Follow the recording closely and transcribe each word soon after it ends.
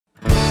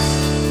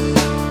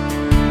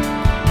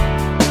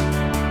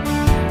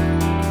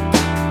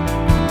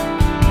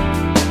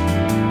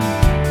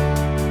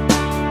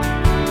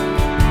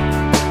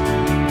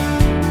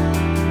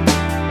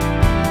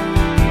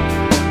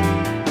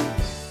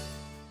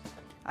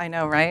I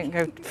know, right?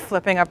 Go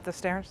flipping up the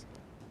stairs.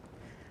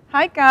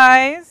 Hi,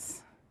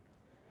 guys.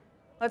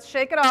 Let's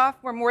shake it off.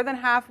 We're more than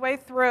halfway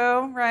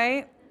through,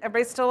 right?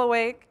 Everybody's still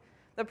awake.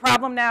 The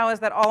problem now is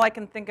that all I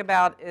can think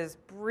about is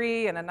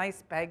brie and a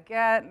nice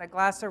baguette and a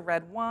glass of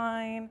red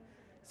wine.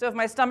 So if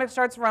my stomach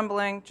starts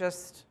rumbling,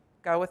 just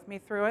go with me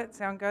through it.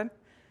 Sound good?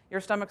 Your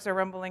stomachs are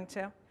rumbling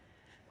too?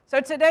 So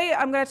today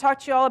I'm going to talk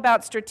to you all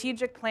about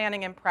strategic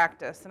planning in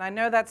practice. And I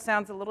know that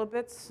sounds a little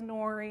bit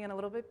snory and a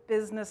little bit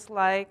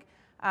business-like,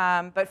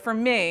 but for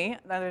me,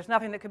 there's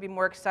nothing that could be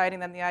more exciting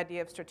than the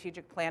idea of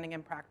strategic planning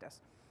in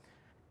practice.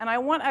 And I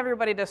want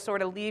everybody to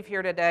sort of leave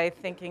here today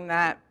thinking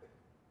that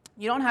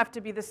you don't have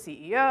to be the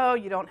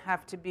CEO, you don't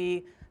have to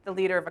be the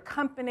leader of a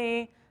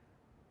company.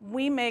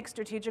 We make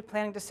strategic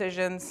planning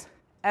decisions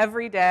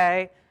every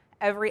day,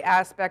 every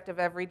aspect of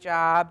every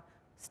job.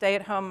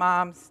 Stay-at-home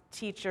moms,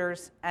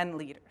 teachers, and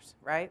leaders,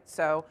 right?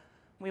 So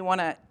we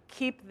want to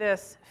keep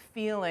this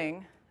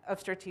feeling of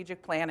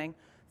strategic planning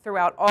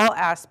throughout all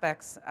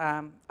aspects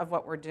of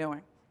what we're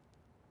doing.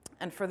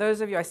 And for those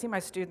of you, I see my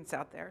students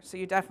out there, so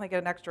you definitely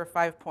get an extra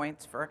 5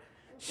 points for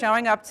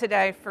showing up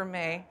today for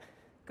me.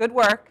 Good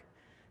work,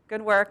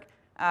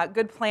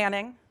 good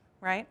planning,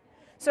 right?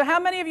 So how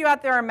many of you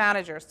out there are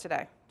managers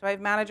today? Do I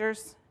have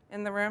managers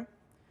in the room?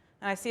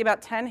 And I see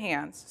about 10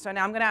 hands. So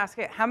now I'm going to ask,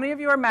 how many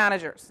of you are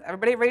managers?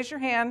 Everybody raise your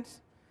hand.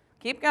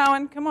 Keep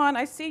going. Come on,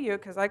 I see you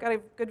because I got a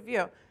good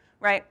view.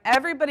 Right?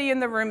 Everybody in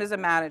the room is a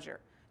manager.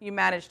 You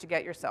managed to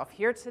get yourself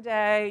here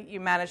today. You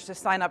managed to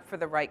sign up for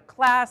the right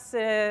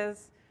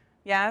classes.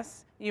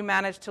 Yes? You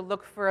managed to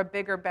look for a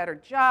bigger, better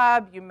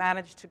job. You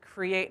managed to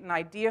create an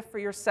idea for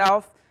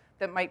yourself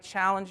that might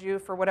challenge you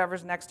for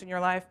whatever's next in your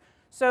life.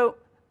 So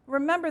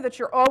remember that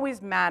you're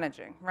always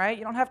managing, right?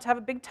 You don't have to have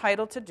a big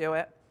title to do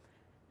it.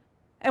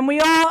 And we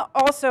all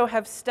also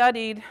have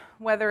studied,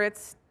 whether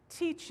it's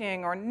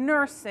teaching or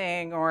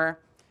nursing or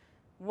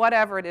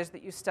whatever it is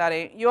that you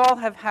study, you all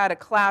have had a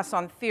class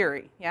on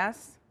theory,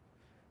 yes?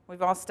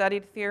 We've all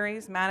studied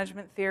theories,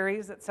 management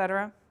theories,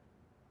 etc.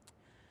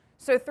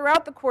 So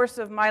throughout the course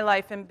of my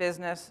life in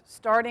business,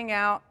 starting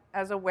out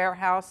as a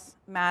warehouse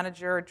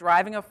manager,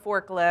 driving a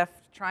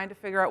forklift, trying to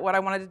figure out what I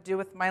wanted to do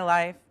with my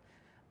life,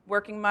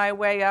 working my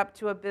way up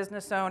to a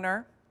business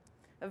owner,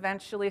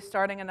 eventually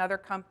starting another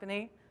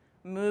company,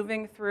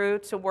 moving through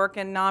to work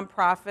in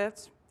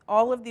nonprofits,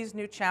 all of these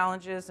new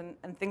challenges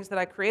and things that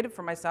I created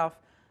for myself.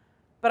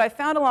 But I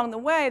found along the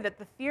way that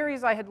the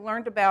theories I had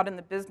learned about in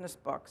the business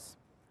books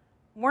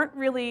weren't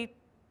really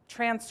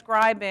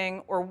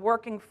transcribing or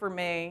working for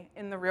me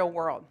in the real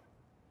world.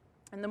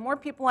 And the more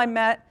people I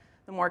met,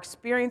 the more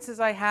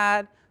experiences I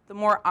had, the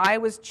more I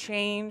was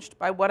changed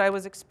by what I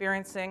was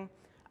experiencing,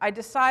 I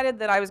decided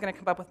that I was going to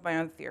come up with my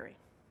own theory.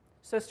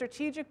 So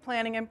strategic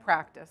planning in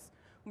practice,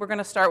 we're going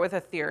to start with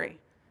a theory.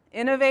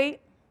 Innovate,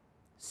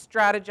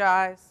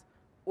 strategize,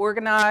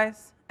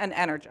 organize, and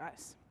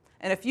energize.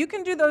 And if you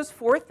can do those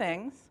 4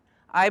 things,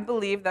 I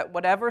believe that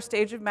whatever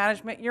stage of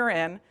management you're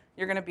in,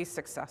 you're going to be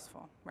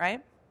successful,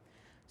 right?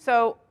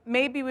 So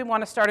maybe we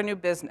want to start a new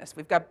business.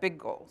 We've got big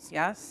goals,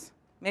 yes?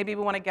 Maybe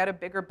we want to get a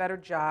bigger, better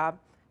job.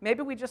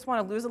 Maybe we just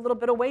want to lose a little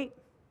bit of weight.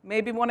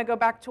 Maybe we want to go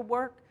back to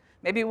work.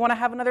 Maybe we want to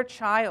have another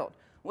child.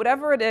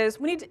 Whatever it is,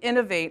 we need to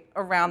innovate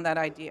around that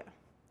idea.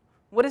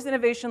 What does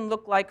innovation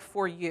look like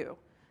for you?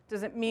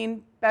 Does it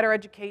mean better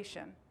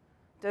education?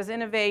 Does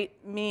innovate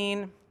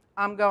mean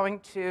I'm going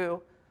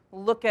to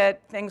look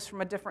at things from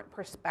a different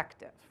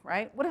perspective,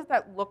 right? What does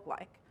that look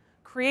like?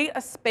 Create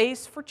a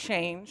space for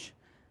change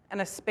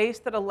and a space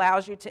that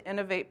allows you to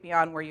innovate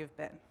beyond where you've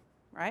been,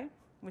 right?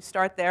 We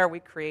start there, we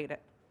create it.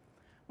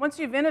 Once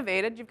you've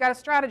innovated, you've got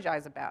to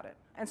strategize about it.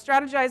 And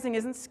strategizing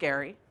isn't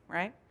scary,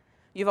 right?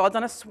 You've all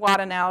done a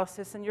SWOT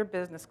analysis in your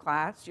business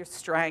class, your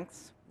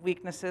strengths,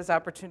 weaknesses,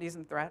 opportunities,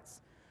 and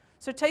threats.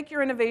 So take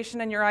your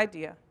innovation and your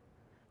idea,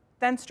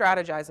 then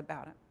strategize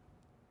about it.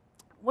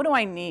 What do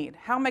I need?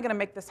 How am I going to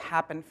make this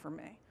happen for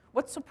me?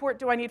 What support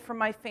do I need from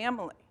my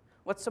family?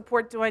 What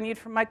support do I need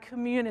from my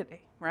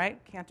community, right?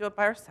 Can't do it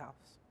by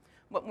ourselves.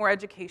 What more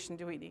education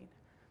do we need?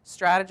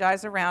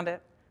 Strategize around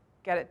it,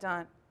 get it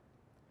done.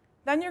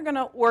 Then you're going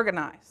to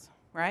organize,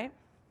 right?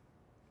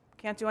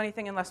 Can't do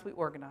anything unless we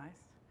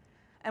organize.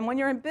 And when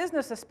you're in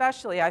business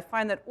especially, I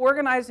find that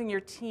organizing your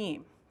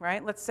team,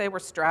 right? Let's say we're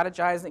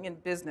strategizing in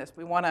business.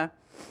 We want to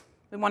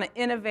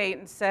innovate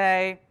and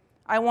say,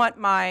 I want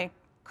my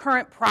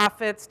current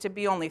profits to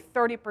be only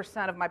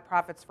 30% of my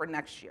profits for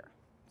next year.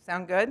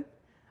 Sound good?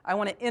 I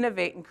want to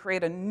innovate and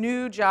create a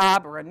new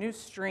job or a new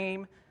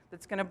stream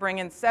that's going to bring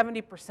in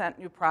 70%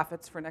 new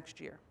profits for next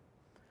year.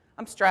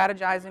 I'm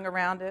strategizing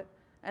around it,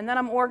 and then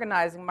I'm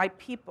organizing my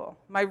people,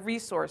 my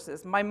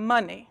resources, my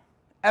money,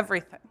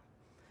 everything,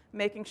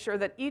 making sure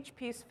that each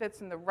piece fits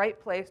in the right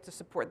place to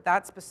support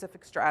that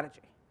specific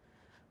strategy.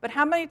 But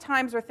how many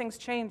times are things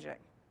changing?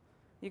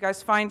 You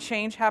guys find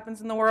change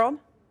happens in the world?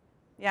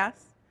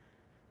 Yes?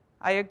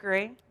 I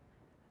agree.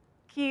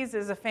 Keyes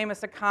is a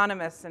famous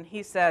economist, and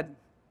he said,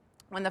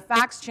 when the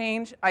facts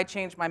change, I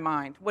change my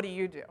mind. What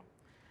do?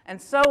 And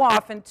so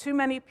often, too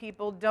many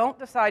people don't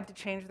decide to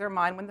change their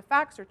mind when the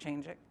facts are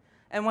changing.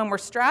 And when we're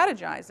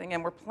strategizing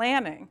and we're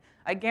planning,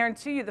 I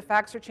guarantee you the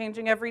facts are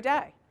changing every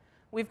day.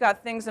 We've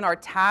got things in our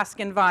task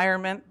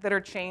environment that are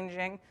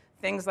changing,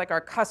 things like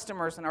our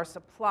customers and our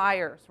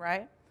suppliers,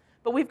 right?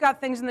 But we've got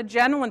things in the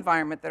general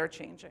environment that are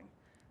changing.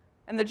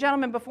 And the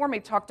gentleman before me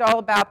talked all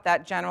about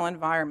that general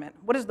environment.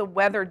 What is the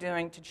weather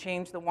doing to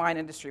change the wine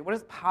industry? What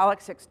is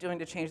politics doing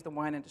to change the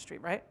wine industry,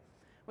 right?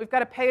 We've got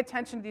to pay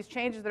attention to these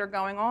changes that are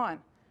going on.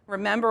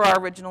 Remember our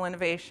original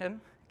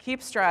innovation,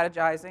 keep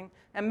strategizing,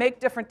 and make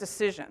different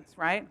decisions,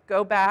 right?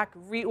 Go back,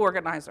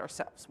 reorganize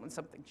ourselves when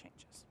something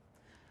changes.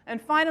 And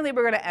finally,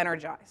 we're going to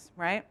energize,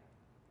 right?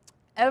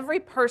 Every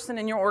person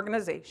in your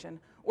organization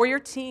or your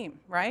team,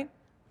 right?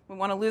 We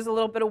want to lose a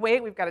little bit of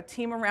weight. We've got a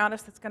team around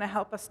us that's going to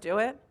help us do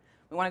it.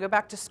 We want to go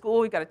back to school.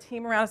 We've got a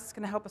team around us that's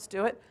going to help us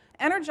do it.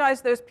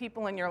 Energize those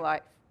people in your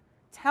life.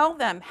 Tell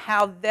them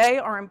how they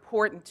are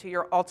important to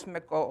your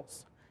ultimate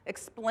goals.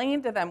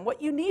 Explain to them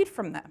what you need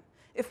from them.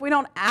 If we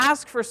don't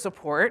ask for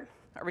support,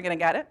 are we going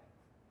to get it?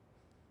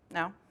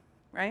 No,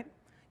 right?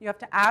 You have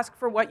to ask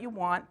for what you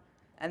want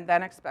and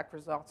then expect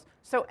results.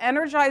 So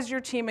energize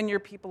your team and your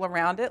people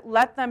around it.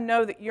 Let them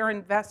know that you're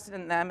invested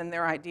in them and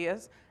their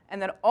ideas,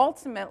 and that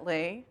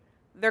ultimately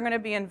they're going to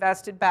be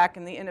invested back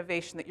in the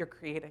innovation that you're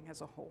creating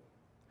as a whole.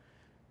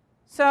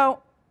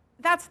 So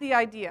that's the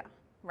idea,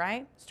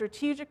 right?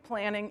 Strategic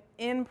planning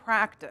in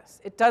practice.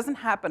 It doesn't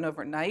happen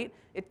overnight.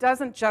 It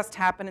doesn't just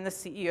happen in the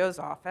CEO's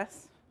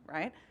office,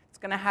 right? It's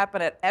going to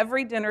happen at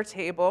every dinner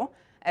table,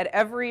 at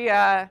every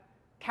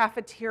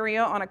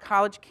cafeteria on a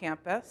college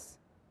campus,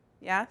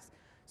 yes?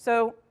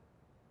 So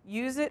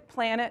use it,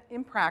 plan it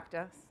in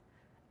practice,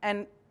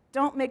 and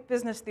don't make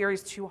business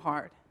theories too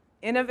hard.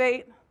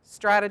 Innovate,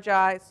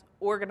 strategize,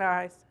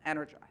 organize,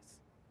 energize.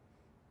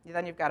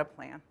 Then you've got a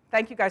plan.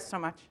 Thank you guys so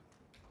much.